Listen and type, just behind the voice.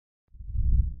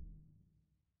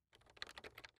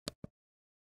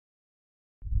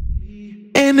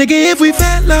again, nigga. If we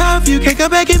fell love, you can't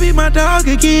come back and be my dog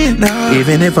again. No.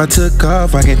 Even if I took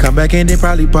off, I can come back and then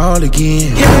probably ball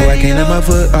again. Yeah, I can't let my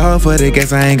foot off for the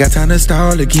gas. I ain't got time to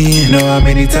stall again. Know how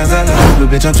many times I lost, but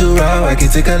bitch, I'm too raw. I can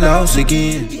take a loss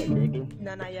again.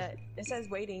 No, not yet. It says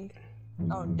waiting.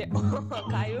 Oh,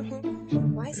 Caillou.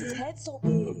 Why is his head so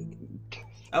big?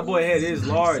 That boy head is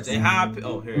large. And high.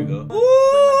 Oh, here we go.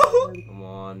 Ooh. Come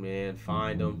on, man.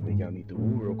 Find him. I think y'all need to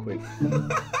woo real quick.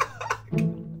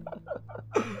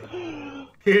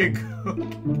 Here you go.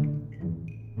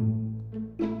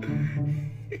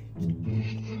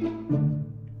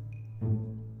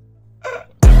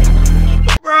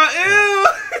 Bro, ew.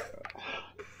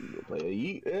 Play a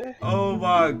Yeat, eh? Oh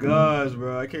my gosh,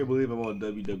 bro. I can't believe I'm on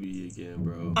WWE again,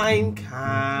 bro. I'm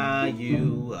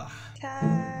Caillou.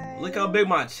 Look how big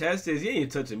my chest is. You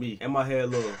ain't touching me. And my head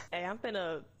little. Hey,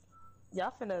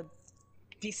 y'all finna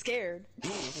be scared.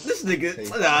 This nigga,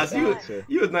 nah,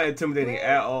 you was not intimidating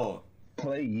at all.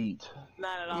 Play Yeat.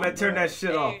 Not at all. Man, turn that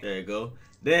shit off. There you go.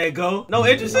 There you go. No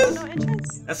entrances? No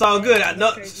entrance? That's all good.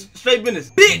 Straight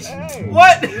business. Bitch! Hey,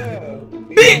 what? Yeah.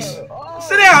 Bitch! Yeah. Oh,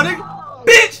 sit down, nigga. Oh,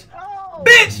 bitch! Oh.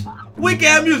 Bitch! Weak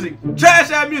ass music. Trash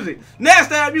ass music.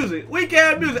 Nasty ass music. Weak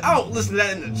ass music. I don't listen to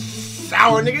that in the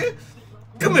shower, nigga.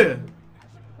 Come here.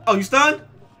 Oh, you stunned?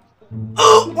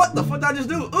 Oh, what the fuck did I just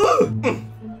do?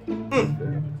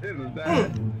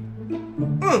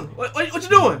 What you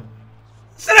doing?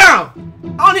 Sit down.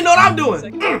 I don't even know what I'm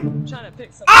doing. I'm trying to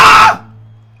pick something. Ah!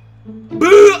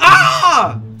 Boo!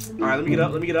 Ah! All right, let me get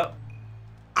up. Let me get up.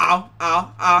 Ow!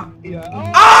 Ow! Ow! Yeah.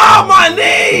 Ah! My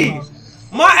knee!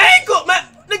 My ankle, man,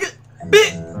 nigga,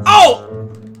 bit. Oh!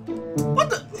 What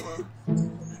the?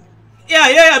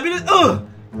 Yeah. Beat it.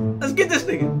 Let's get this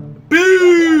nigga.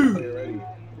 Boo! Okay, ready.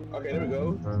 Okay, there we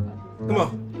go. Come on.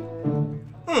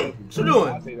 What you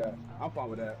doing? I'll say that. I'm fine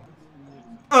with that.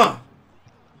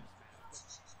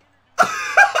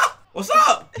 What's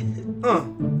up?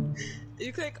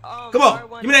 You click come on,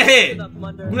 R1, give me that head.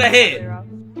 Give me that head.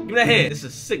 Give me that head. This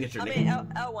is signature. I mean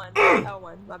L1.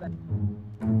 L1. My bad.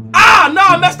 Ah, no,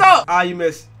 I messed up. Ah, you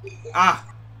missed. Ah.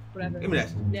 Whatever. Give me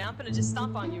that. Yeah, I'm finna just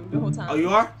stomp on you the whole time. Oh, you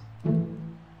are?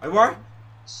 Oh, you are?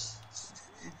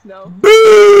 No.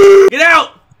 Boo! Get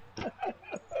out!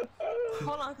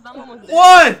 Hold on, cause I'm almost there.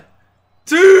 1,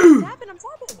 2. I'm tapping.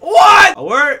 What? A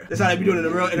word? That's how they be doing it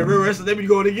in the real wrestling. They be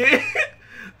going again.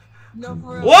 No,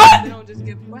 for real. What? They don't just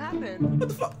give. What happened? What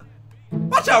the fuck?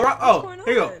 Watch out, Rock. Oh,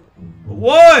 here you go.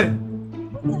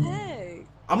 1. What the heck?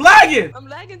 I'm lagging. I'm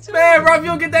lagging too. Man, Rob, you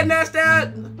don't get that nasty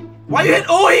out. Why you hit?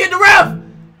 Oh, he hit the ref.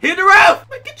 Hit the ref.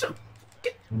 Man, get your.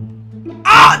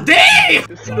 Ah, damn!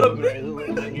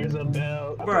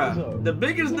 Bruh, the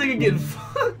biggest nigga getting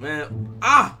fucked, man.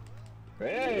 Ah.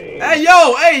 Hey,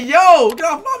 yo, get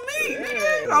off my meat,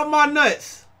 nigga. Get off my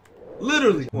nuts.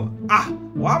 Literally. Ah,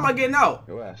 why am I getting out?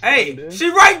 Hey, she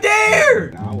right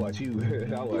there. Nah, I watch you.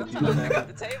 I watch you. At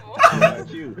the table. I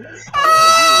watch you.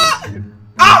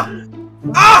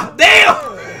 Damn.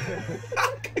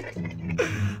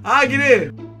 I'll get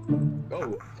in.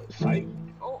 Oh, psych.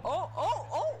 Oh.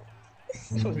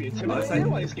 You supposed to be intimidated.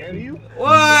 Nobody scared of you.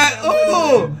 What?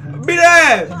 Oh, beat her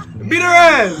ass. Beat her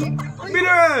ass. Beat her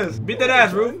ass. Beat that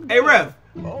ass, Roo. Hey, ref.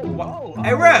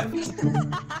 Hey, ref.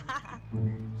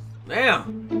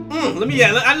 Damn. Let me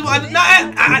yeah,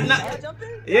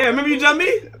 remember you jumped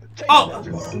me? Oh,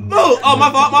 move. Oh,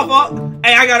 my fault.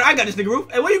 Hey, I got this nigga, Roo.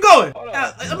 Hey, where you going?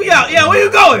 Let me out. Yeah, where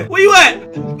you going? Where you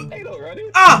at?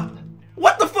 Ah,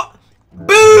 what the fuck?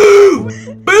 Boo!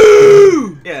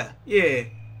 Boo! Yeah.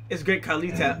 It's great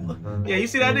Kali tap. Yeah, you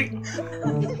see that nigga?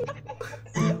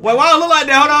 Wait, why I look like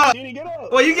that? Hold on.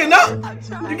 Wait, you getting up?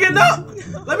 You getting up?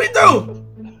 Let me through.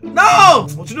 No!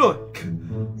 What you doing?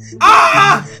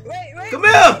 Ah! Wait. Come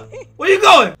here. Where you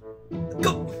going?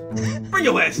 Go. Bring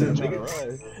your ass in, nigga.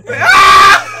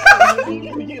 Ah!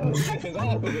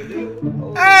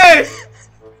 Hey!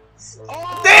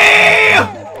 Damn!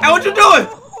 Hey, what you doing?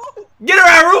 Get her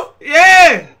out, Roo.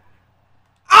 Yeah.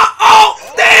 Oh,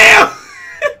 damn!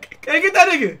 Can I get that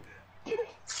nigga?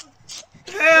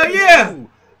 Hell yeah!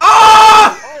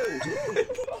 Oh!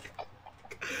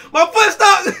 My foot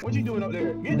stuck. What you doing up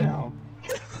there? Get down.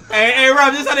 Hey,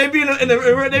 Rob, this how they be in the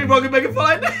they be fucking making fun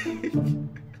like that.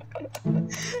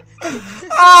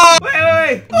 Oh,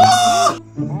 wait.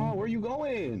 Oh, where you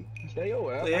going? Stay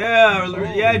your ass.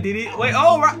 Yeah, Didi. Wait,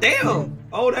 Rob, damn.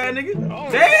 Old ass nigga.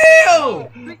 Damn.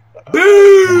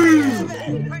 Boo!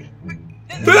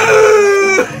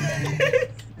 Boo!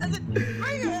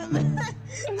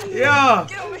 Yeah.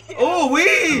 Oh,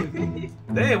 weave.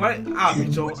 Damn, right? I'll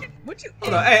beat you.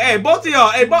 Hold on. Hey, both of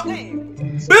y'all. Hey,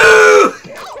 Boo!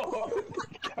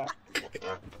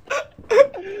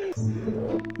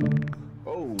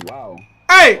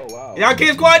 Y'all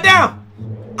kids quiet down.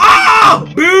 Oh!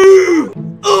 Boo!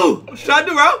 Ooh! What you trying to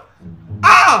do, bro?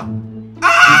 Ah!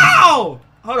 Ow!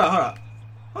 Hold up.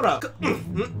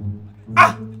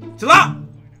 Ah! Chill out!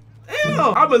 Ew!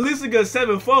 I'm at least a good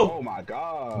 7'4". Oh my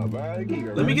god, bro.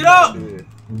 Let me get up!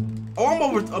 Oh, I'm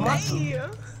over.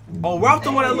 Oh, Ralph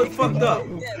the one that look fucked up.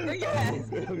 Yeah, bring your ass.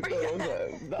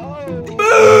 No.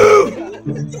 Boo!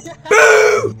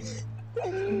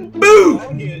 Boo!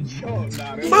 I'm getting choked.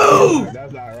 Nah, Boo!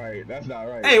 That's not right. That's not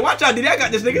right. Hey, watch out, Diddy. I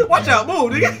got this nigga. Watch out.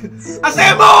 Move, nigga. I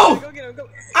said move! Go get him, go.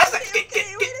 I said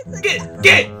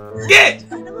get!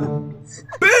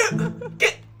 Boo!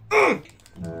 Get!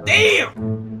 Damn!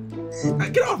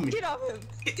 Get off me. Get off him.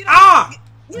 Ah!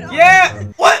 Get off Yeah!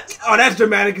 him. What? Oh, that's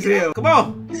dramatic as hell. Come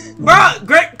on. Bro,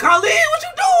 Great Khali, what you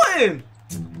doing?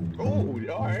 Oh,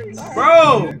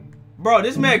 alright. Bro,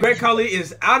 this man, Great Khali,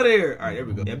 is out of there. All right, there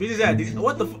we go. Yeah, beat his ass.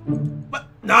 What the fuck?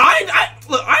 No, I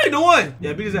ain't the one.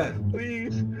 Yeah, beat his ass.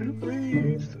 Please.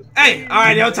 Hey, all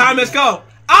right, yo, time, let's go.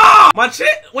 Ah! My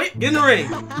chick. Wait, get in the ring.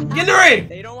 Get in the ring.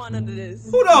 They don't want none of this.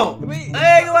 Who don't? Wait.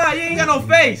 Hey, you ain't got no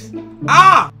face.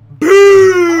 Ah!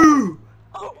 Boo!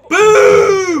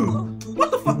 Boo! What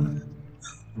the fuck?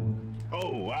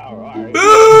 Oh, wow, alright.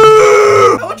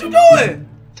 Boo! What you doing?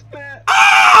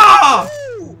 Ah!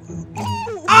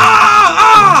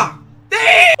 Ah!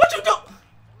 Damn! What you doing?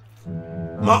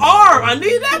 My arm! I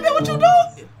need that, man. What you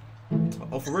doing?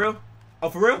 Oh, for real? Oh,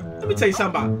 for real? Let me tell you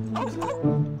something about it.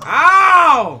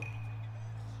 Ow!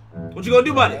 What you gonna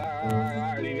do about it?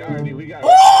 Alright, we got it.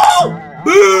 Oh!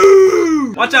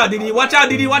 Boo! Watch out, Didi. Watch out,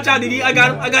 Didi. Watch out, Didi. I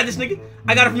got him. I got this nigga.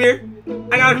 I got him from here.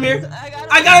 I got him from here.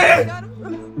 I got him.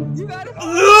 You got him.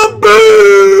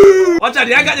 Boo! Watch out,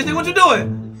 Didi. I got this nigga. What you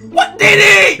doing? What,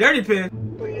 Didi? Dirty pin.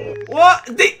 What?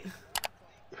 Didi?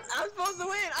 I'm supposed to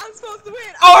win.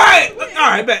 All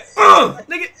right, bet.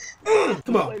 Nigga.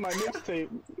 Come on. Play my mixtape.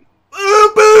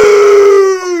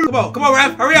 Boo! Come on,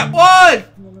 Raph. Hurry up. 1,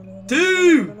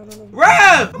 2.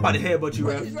 Raph! I'm about to headbutt you,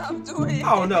 Raph.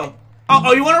 I don't know.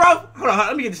 Oh, you want to Ralph? Hold on,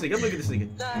 let me get this nigga.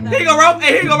 Here you go, Ralph.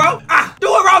 Hey, here you go, Ralph. Ah, do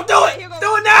it, Ralph. Do it.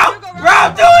 Do it now.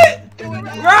 Ralph, do it.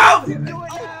 Ralph.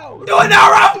 Do it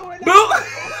now, Ralph. Boo.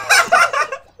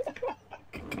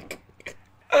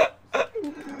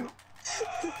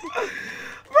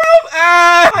 Ralph,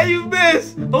 how you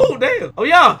miss? Oh, damn. Oh,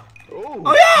 yeah.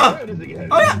 Oh, yeah.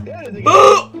 Oh, yeah.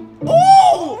 Boo.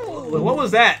 Ooh. Wait, what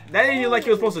was that? That didn't even like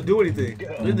you were supposed to do anything.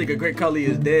 This nigga Great Khali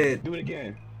is dead. Do it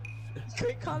again.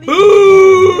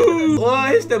 Boo! Well,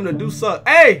 his stamina do suck.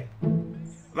 Hey!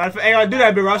 Matter of fact, ain't gonna do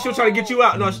that, big Ross. She'll try to get you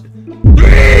out. No, 3!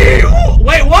 Ooh,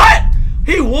 wait, what?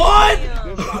 He won?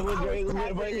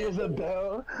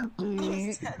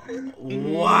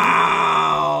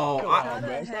 Wow.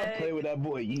 Stop playing with that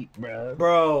boy Yeat, bro.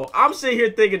 Bro, I'm sitting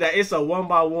here thinking that it's a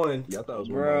 1-by-1. Yeah, I thought it was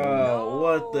bro,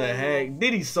 what the heck?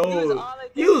 Diddy sold. I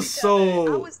You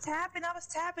sold. was tapping.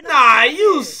 Nah,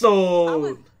 you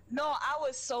sold. No, I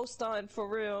was so stunned, for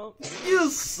real. You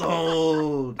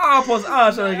sold. I was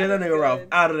trying to get that nigga Ralph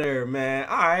out of there, man.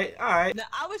 Alright. Now,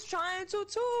 I was trying to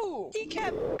too. He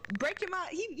kept breaking my.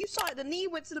 You saw it. The knee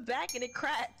went to the back and it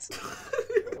cracked.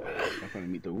 I'm trying to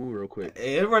meet the woo real quick.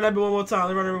 Hey, let's run that bit one more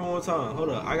time. Hold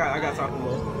up. I got time for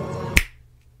more.